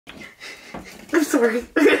Sorry.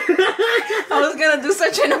 I was gonna do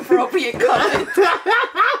such an appropriate comment.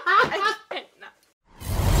 I can't.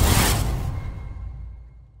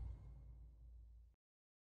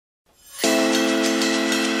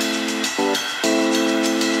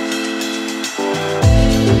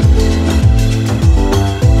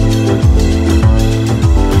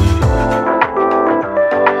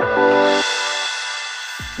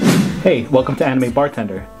 Hey, welcome to Anime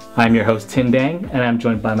Bartender. I'm your host Tin Dang, and I'm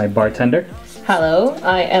joined by my bartender. Hello,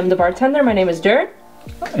 I am the bartender. My name is Jared.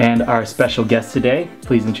 And our special guest today,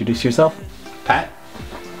 please introduce yourself. Pat.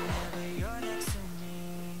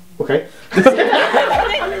 Okay.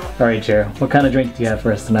 Alright, Jared, what kind of drink do you have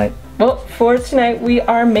for us tonight? Well, for tonight we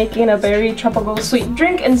are making a very tropical sweet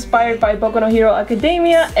drink inspired by Boku no Hero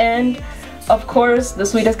Academia, and of course the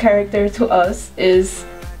sweetest character to us is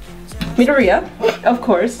Midori, of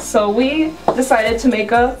course. So we decided to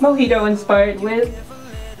make a mojito inspired with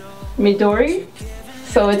Midori.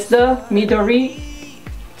 So it's the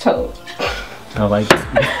Midori-to. I like it.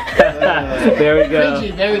 There we go.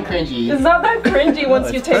 Cringy, very cringy. It's not that cringy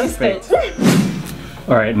once you taste it.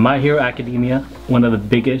 Alright, My Hero Academia, one of the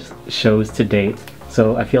biggest shows to date.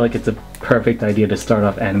 So I feel like it's a perfect idea to start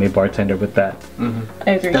off Anime Bartender with that. Mm-hmm.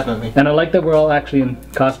 I agree. Definitely. And I like that we're all actually in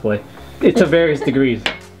cosplay. It's to various degrees.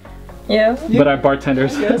 Yeah. But our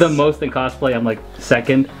bartender's the most in cosplay. I'm like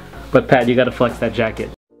second. But Pat, you gotta flex that jacket.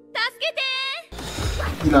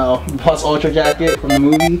 You know, Plus Ultra jacket from the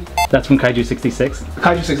movie. That's from Kaiju 66?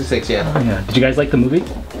 Kaiju 66, yeah. Oh, yeah. Did you guys like the movie?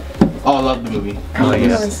 Oh, I love the movie. Oh, I yeah.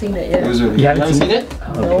 haven't seen it yet. It was really You good. haven't You haven't seen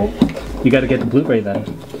it? Oh, okay. You gotta get the Blu-ray then.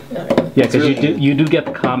 Yeah, because really you do get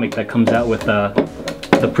the comic that comes out with the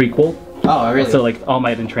prequel. Oh, really? So like All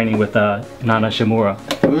Might in Training with Nana Shimura.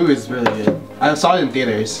 The movie is really good. I saw it in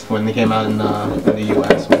theaters when they came out in the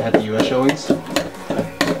US, when they had the US showings.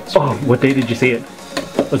 Oh, what day did you see it?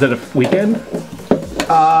 Was it a weekend?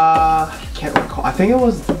 Can't recall. I think it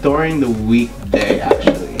was during the weekday,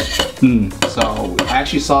 actually. So I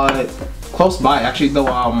actually saw it close by. Actually, the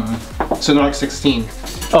Sonoric 16.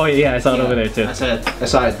 Oh yeah, I saw it over there too. I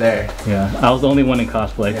saw it there. Yeah, I was the only one in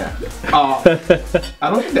cosplay. Yeah. I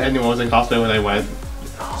don't think that anyone was in cosplay when I went.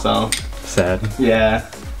 So. Sad. Yeah.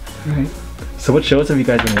 Right. So what shows have you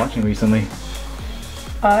guys been watching recently?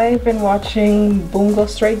 I've been watching Bungo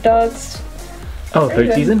Stray Dogs. Oh,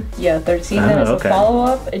 third season? Yeah, third season. Oh, It's okay. a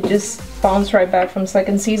follow-up. It just bounced right back from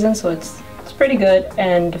second season, so it's pretty good.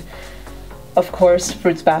 And of course,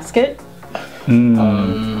 Fruits Basket.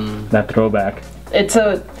 That throwback. It's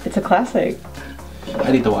a classic.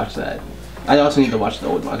 I need to watch that. I also need to watch the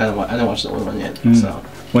old one. I didn't watch the old one yet. So.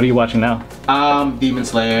 What are you watching now? Demon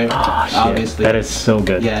Slayer. Oh, shit. Obviously. That is so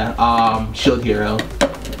good. Yeah. Shield Hero.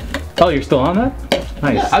 Oh, you're still on that?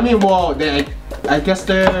 Nice. Yeah, I mean, well, I guess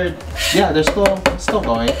they're still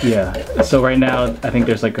going. Yeah. So right now, I think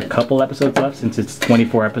there's like a couple episodes left since it's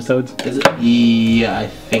 24 episodes. Is it? Yeah, I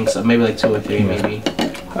think so. Maybe like 2 or 3, maybe.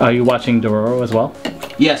 Are you watching Dororo as well?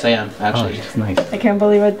 Yes, I am actually. Oh, nice. I can't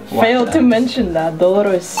believe I failed to mention that.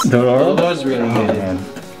 Dororo is... Dororo? Dororo's really Oh, good. man.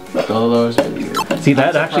 Dororo's really good. See,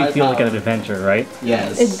 that actually feels like an adventure, right?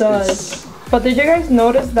 Yes. It does. But did you guys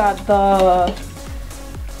notice that the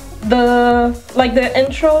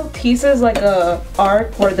intro teases like a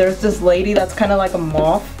arc where there's this lady that's kind of like a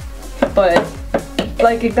moth, but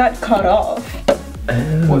like it got cut off.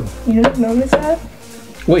 What? You didn't notice that?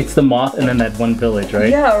 Wait, it's the moth and then that one village, right?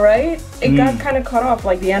 Yeah, right? It got kind of cut off.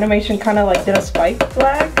 Like the animation kind of like did a spike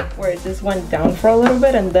flag where it just went down for a little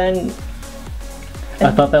bit and then... I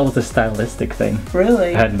thought that was a stylistic thing.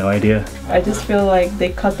 Really? I had no idea. I just feel like they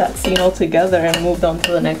cut that scene altogether and moved on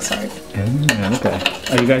to the next arc. Okay.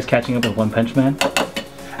 Are you guys catching up with One Punch Man?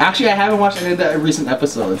 Actually, I haven't watched any of the recent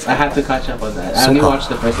episodes. I have to catch up on that. I only watched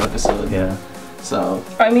the first episode. Yeah. So.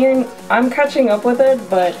 I mean, I'm catching up with it,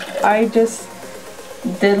 but I just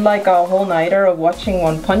did like a whole nighter of watching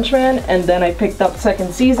One Punch Man, and then I picked up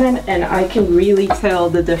second season, and I can really tell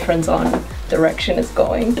the difference on direction it's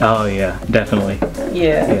going. Oh yeah, definitely.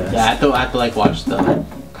 Yeah. Yeah, I have to like watch the.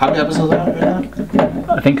 How many episodes are there right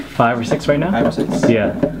now? I think 5 or 6 right now. 5 or 6.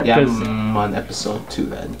 Yeah. Yeah, I'm on episode 2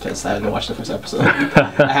 then, because I haven't watched the first episode.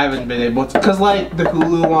 I haven't been able to, because like the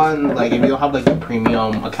Hulu one, like if you don't have like the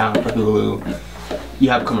premium account for Hulu, you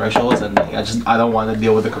have commercials, and like, I don't want to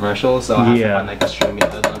deal with the commercials, so I have to find like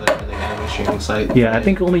another anime streaming site. Yeah, I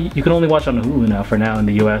think you can only watch on Hulu now for now in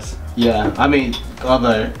the US. Yeah, I mean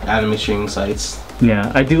other anime streaming sites.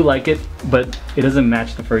 Yeah, I do like it, but it doesn't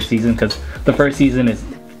match the first season because the first season is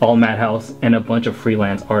all Madhouse and a bunch of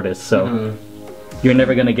freelance artists. So you're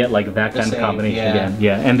never gonna get like that kind of combination again.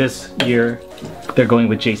 Yeah, and this year they're going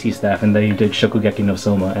with JC staff, and they did Shokugeki no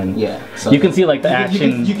Soma, and so you can see like the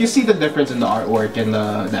action. You can see the difference in the artwork and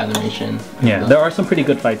the animation. Yeah, there are some pretty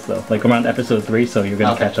good fights though, like around episode 3, so you're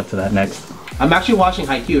gonna catch up to that next. I'm actually watching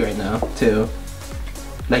Haikyuu right now too.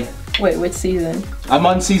 Like, wait, which season? I'm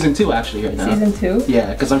on season 2 actually right now. Season 2?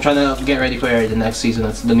 Yeah, because I'm trying to get ready for the next season.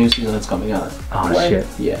 That's the new season that's coming out. Oh shit.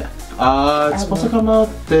 Yeah. It's supposed to come out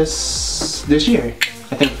this year.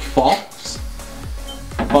 I think fall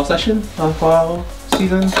session, fall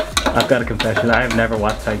season. I've got a confession. I have never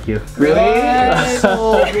watched Haikyuu. Really? That's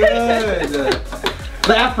so good.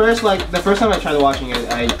 Like at first, like the first time I tried watching it,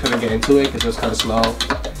 I couldn't get into it because it was kind of slow,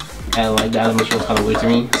 and like the animation was kind of weird to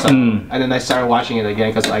me. So, and then I started watching it again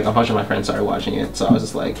because like a bunch of my friends started watching it. So I was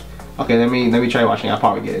just like, okay, let me try watching it. I'll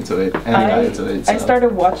probably get into it, and I got into it. So. I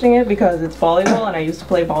started watching it because it's volleyball, and I used to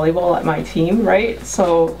play volleyball at my team, right?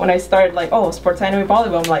 So when I started like, oh, sports anime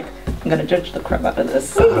volleyball, I'm like, I'm gonna judge the crap out of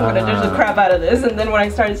this. I'm gonna judge the crap out of this. And then when I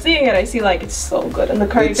started seeing it, I see like it's so good, and the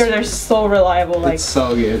characters are so reliable. Like it's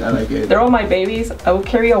so good. I like it. They're all my babies. I would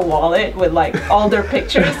carry a wallet with like all their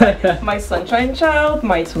pictures, like my sunshine child,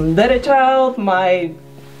 my tsundere child, my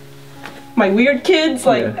weird kids.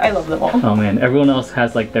 Like I love them all. Oh man, everyone else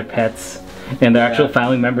has like their pets and their actual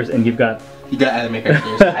family members, and you got anime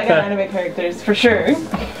characters. I got anime characters for sure.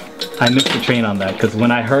 I missed the train on that because when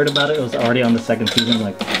I heard about it, it was already on the 2nd season.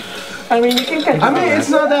 Like, I mean, you can catch. I mean, it's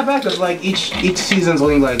not that bad because like each season's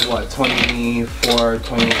only like what 24,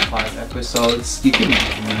 25 episodes. You can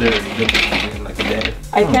literally get it in like a day.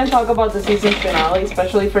 I can't talk about the season finale,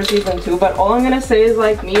 especially for season 2. But all I'm gonna say is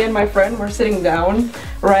like me and my friend were sitting down,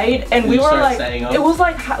 right, and we were like, it was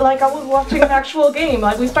like I was watching an actual game.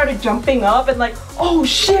 Like we started jumping up and like, oh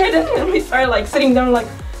shit, and then we started like sitting down like,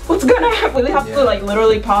 what's gonna happen? We have to like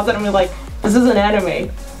literally pause it and we're like, this is an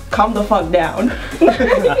anime. Calm the fuck down.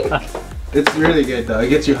 It's really good though. It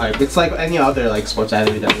gets you hyped. It's like any other like sports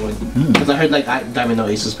anime that would. Because I heard like Diamond no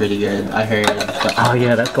Ace is pretty good. I heard. Oh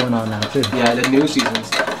yeah, that's going on now too. Yeah, the new season's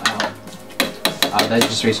that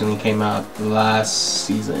just recently came out last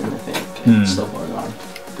season, I think. It's still going on.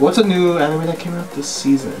 What's a new anime that came out this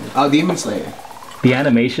season? Oh, Demon Slayer. The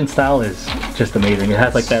animation style is just amazing. It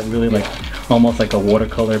has like that really like almost like a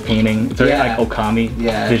watercolor painting. It's very like Okami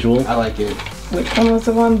visual. I like it. Which one was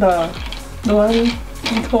the one? The one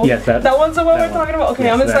you told? Yes, that one's the one we're talking about. Okay,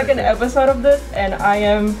 yes, I'm in the 2nd episode of this, and I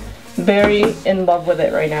am very in love with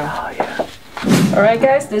it right now. Oh yeah. All right,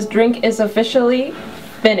 guys, this drink is officially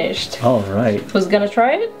finished. All right. Who's gonna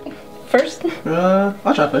try it first?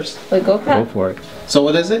 I'll try first. Let's go, Pat. Go for it. So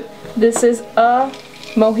what is it? This is a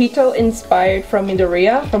mojito inspired from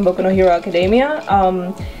Midoriya from Boku no Hero Academia.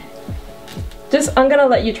 I'm gonna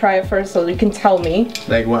let you try it first so you can tell me.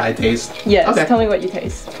 Like what I taste? Yes, okay. Tell me what you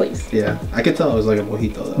taste, please. Yeah, I can tell it was like a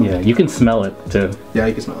mojito though. Yeah, you can smell it too. Yeah,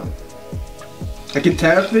 you can smell it. I can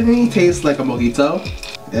definitely taste like a mojito,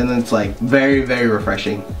 and it's like very, very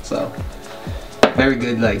refreshing. So, very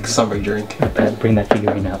good like summer drink. Bring that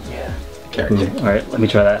figurine out. Yeah. Character. Alright, let me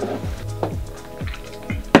try that.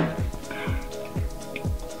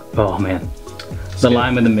 Oh man. The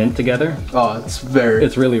lime and the mint together. Oh, it's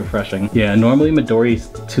really refreshing. Yeah, normally Midori's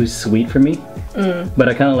too sweet for me. But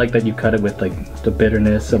I kind of like that you cut it with like the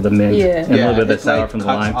bitterness of the mint and a little bit of the sour from the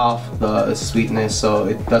lime. It cuts off the sweetness so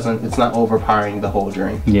it's not overpowering the whole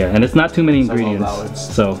drink. Yeah, and it's not too many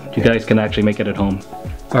ingredients. So you guys can actually make it at home.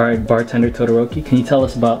 Alright, bartender Todoroki, can you tell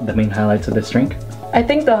us about the main highlights of this drink? I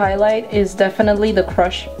think the highlight is definitely the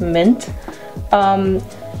crushed mint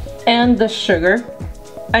and the sugar.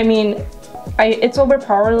 I mean, it's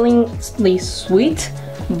overpoweringly sweet,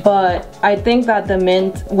 but I think that the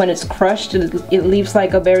mint, when it's crushed, it leaves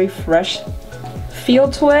like a very fresh feel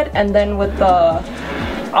to it, and then with the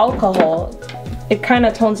alcohol, it kind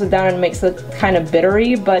of tones it down and makes it kind of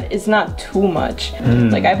bittery, but it's not too much.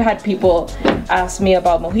 Like I've had people ask me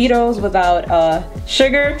about mojitos without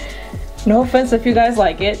sugar. No offense if you guys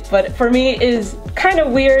like it, but for me it is kind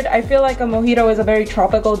of weird. I feel like a mojito is a very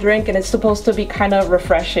tropical drink and it's supposed to be kind of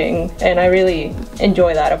refreshing, and I really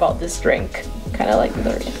enjoy that about this drink. Kind of like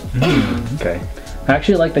Midoriya. Okay. I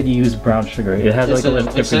actually like that you use brown sugar. It has like a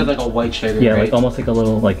little instead of like a white sugar. Yeah, right? like almost like a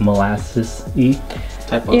little like molasses-y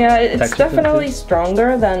type of. Yeah, it's definitely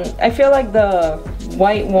stronger than, I feel like the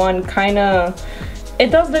white one kind of,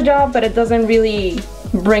 it does the job, but it doesn't really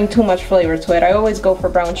bring too much flavor to it. I always go for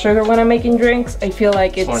brown sugar when I'm making drinks. I feel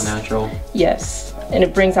like it's more natural. Yes, and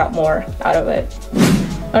it brings out more out of it.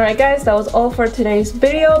 Alright guys, that was all for today's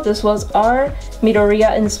video. This was our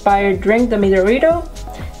Midoriya inspired drink, the Midori-to.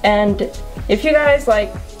 And if you guys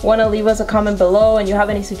like want to leave us a comment below and you have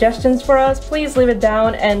any suggestions for us, please leave it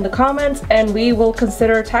down in the comments and we will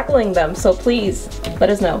consider tackling them. So please let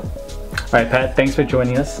us know. Alright Pat, thanks for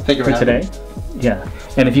joining us Thank you for today. Yeah.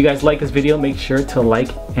 And if you guys like this video, make sure to like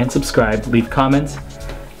and subscribe, leave comments,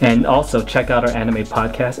 and also check out our anime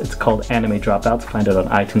podcast. It's called Anime Dropouts. Find it on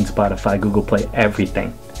iTunes, Spotify, Google Play,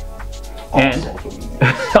 everything. And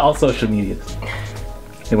all social medias.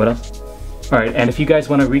 Hey, what else? Alright, and if you guys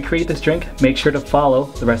want to recreate this drink, make sure to follow.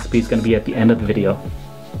 The recipe is going to be at the end of the video.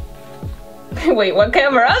 Wait, what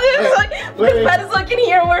camera? Pat is looking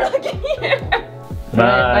here, we're looking here. Bye.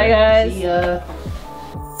 Bye guys. See ya.